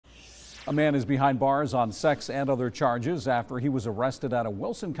A man is behind bars on sex and other charges after he was arrested at a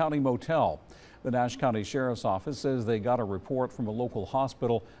Wilson County motel. The Nash County Sheriff's Office says they got a report from a local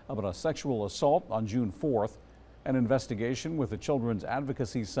hospital about a sexual assault on June 4th. An investigation with the Children's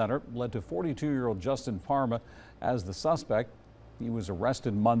Advocacy Center led to 42-year-old Justin Parma as the suspect. He was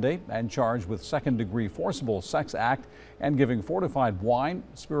arrested Monday and charged with second-degree forcible sex act and giving fortified wine,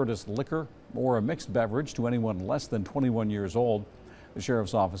 spirituous liquor, or a mixed beverage to anyone less than 21 years old. The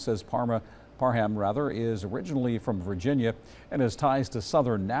Sheriff's Office says Parham is originally from Virginia and has ties to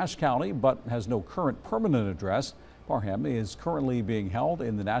southern Nash County, but has no current permanent address. Parham is currently being held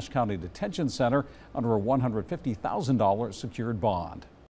in the Nash County Detention Center under a $150,000 secured bond.